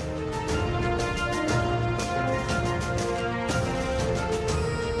tuned.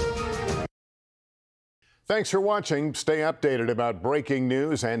 Thanks for watching. Stay updated about breaking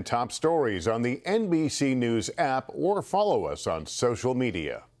news and top stories on the NBC News app or follow us on social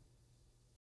media.